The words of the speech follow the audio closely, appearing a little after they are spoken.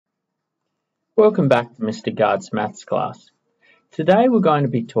Welcome back to Mr. Gard's maths class. Today we're going to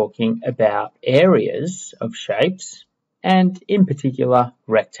be talking about areas of shapes and in particular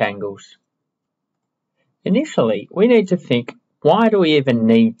rectangles. Initially we need to think, why do we even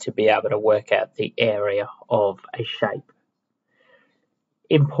need to be able to work out the area of a shape?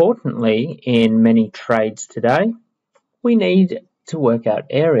 Importantly, in many trades today, we need to work out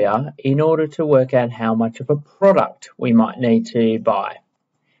area in order to work out how much of a product we might need to buy.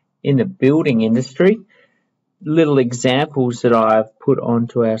 In the building industry, little examples that I've put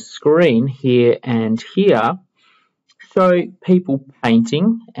onto our screen here and here show people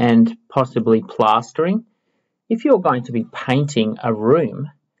painting and possibly plastering. If you're going to be painting a room,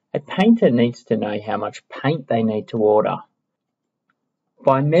 a painter needs to know how much paint they need to order.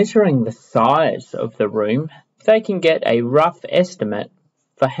 By measuring the size of the room, they can get a rough estimate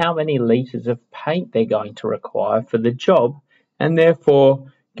for how many litres of paint they're going to require for the job, and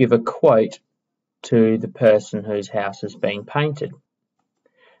therefore give a quote to the person whose house is being painted.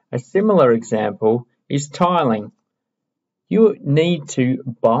 A similar example is tiling. You need to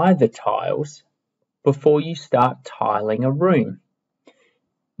buy the tiles before you start tiling a room.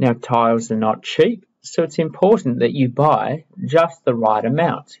 Now, tiles are not cheap, so it's important that you buy just the right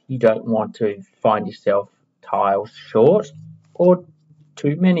amount. You don't want to find yourself tiles short or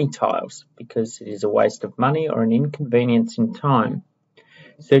too many tiles, because it is a waste of money or an inconvenience in time.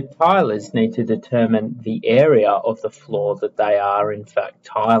 So tilers need to determine the area of the floor that they are in fact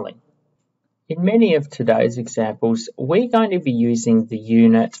tiling. In many of today's examples, we're going to be using the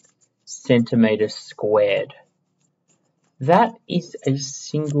unit centimetres squared. That is a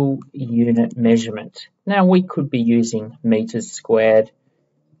single unit measurement. Now we could be using metres squared,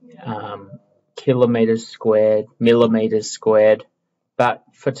 kilometres squared, millimetres squared, but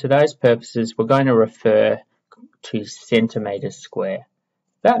for today's purposes we're going to refer to centimetres square.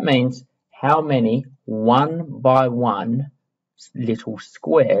 That means how many 1 by 1 little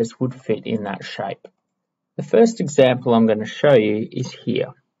squares would fit in that shape. The first example I'm going to show you is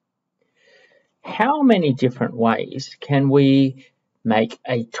here. How many different ways can we make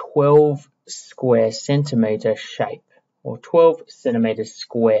a 12 square centimetre shape, or 12 centimetres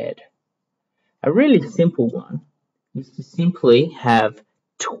squared? A really simple one is to simply have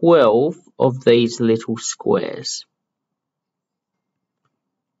 12 of these little squares.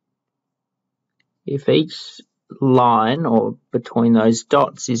 If each line or between those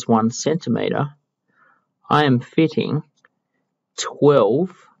dots is 1 centimetre, I am fitting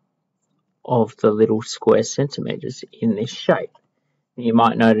 12 of the little square centimetres in this shape. You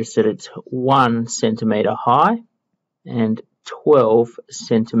might notice that it's 1 centimetre high and 12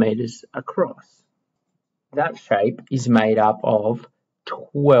 centimetres across. That shape is made up of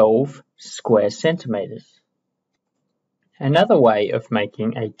 12 square centimetres. Another way of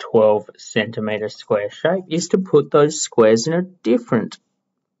making a 12 centimetre square shape is to put those squares in a different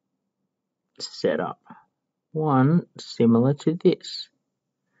setup, one similar to this.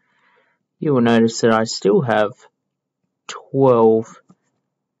 You will notice that I still have 12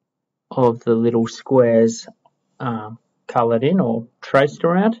 of the little squares coloured in or traced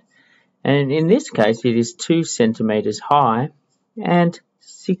around, and in this case it is 2 centimetres high and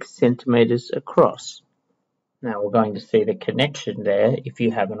 6 centimetres across. Now we're going to see the connection there if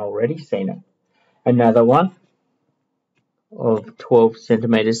you haven't already seen it. Another one of 12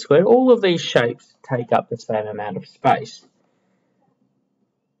 centimetres squared. All of these shapes take up the same amount of space.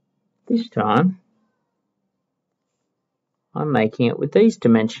 This time I'm making it with these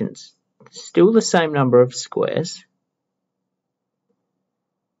dimensions. Still the same number of squares.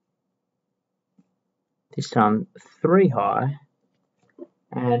 This time 3 high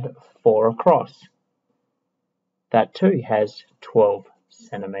and 4 across. That too has 12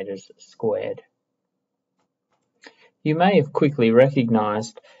 centimetres squared. You may have quickly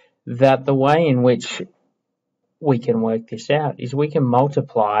recognised that the way in which we can work this out is we can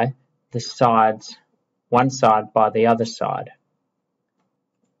multiply the sides, one side by the other side.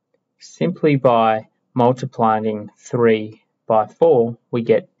 Simply by multiplying 3 by 4, we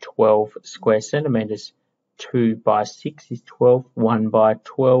get 12 square centimetres. 2 by 6 is 12, 1 by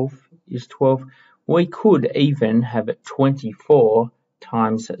 12 is 12. We could even have it 24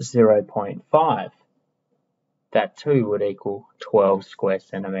 times 0.5. That too would equal 12 square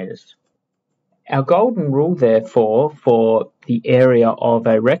centimetres. Our golden rule, therefore, for the area of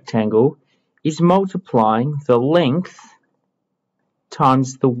a rectangle is multiplying the length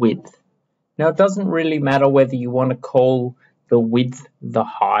times the width. Now, it doesn't really matter whether you want to call the width the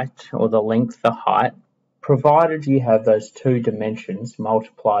height or the length the height, provided you have those two dimensions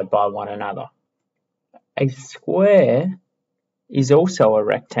multiplied by one another. A square is also a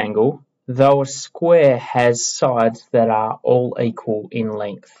rectangle though a square has sides that are all equal in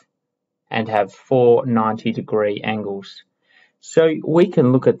length and have four 90-degree angles. So we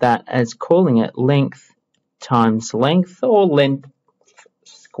can look at that as calling it length times length, or length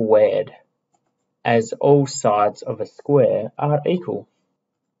squared, as all sides of a square are equal.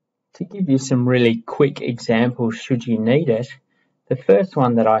 To give you some really quick examples should you need it, the first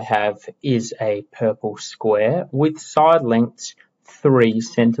one that I have is a purple square with side lengths 3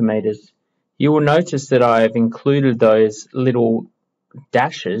 centimeters. You will notice that I have included those little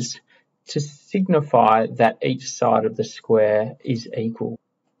dashes to signify that each side of the square is equal.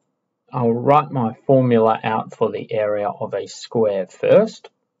 I'll write my formula out for the area of a square first,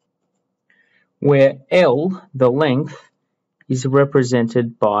 where L, the length, is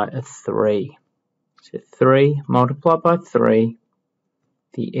represented by a 3. So 3 multiplied by 3,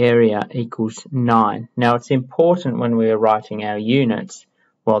 the area equals 9. Now it's important when we are writing our units,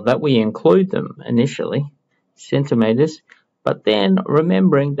 well, that we include them initially, centimeters, but then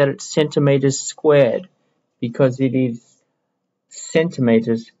remembering that it's centimeters squared, because it is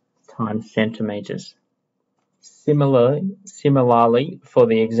centimeters times centimeters. Similarly, for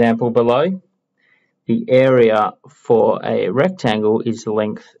the example below, the area for a rectangle is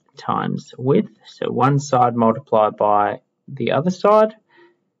length times width. So one side multiplied by the other side.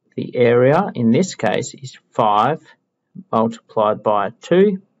 The area in this case is 5 multiplied by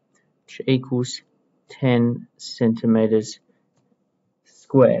 2, which equals 10 centimeters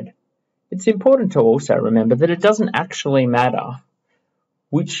squared. It's important to also remember that it doesn't actually matter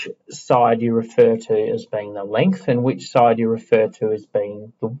which side you refer to as being the length and which side you refer to as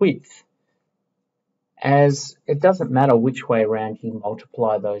being the width, as it doesn't matter which way around you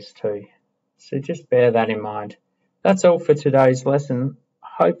multiply those two. So just bear that in mind. That's all for today's lesson.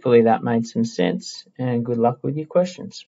 Hopefully that made some sense, and good luck with your questions.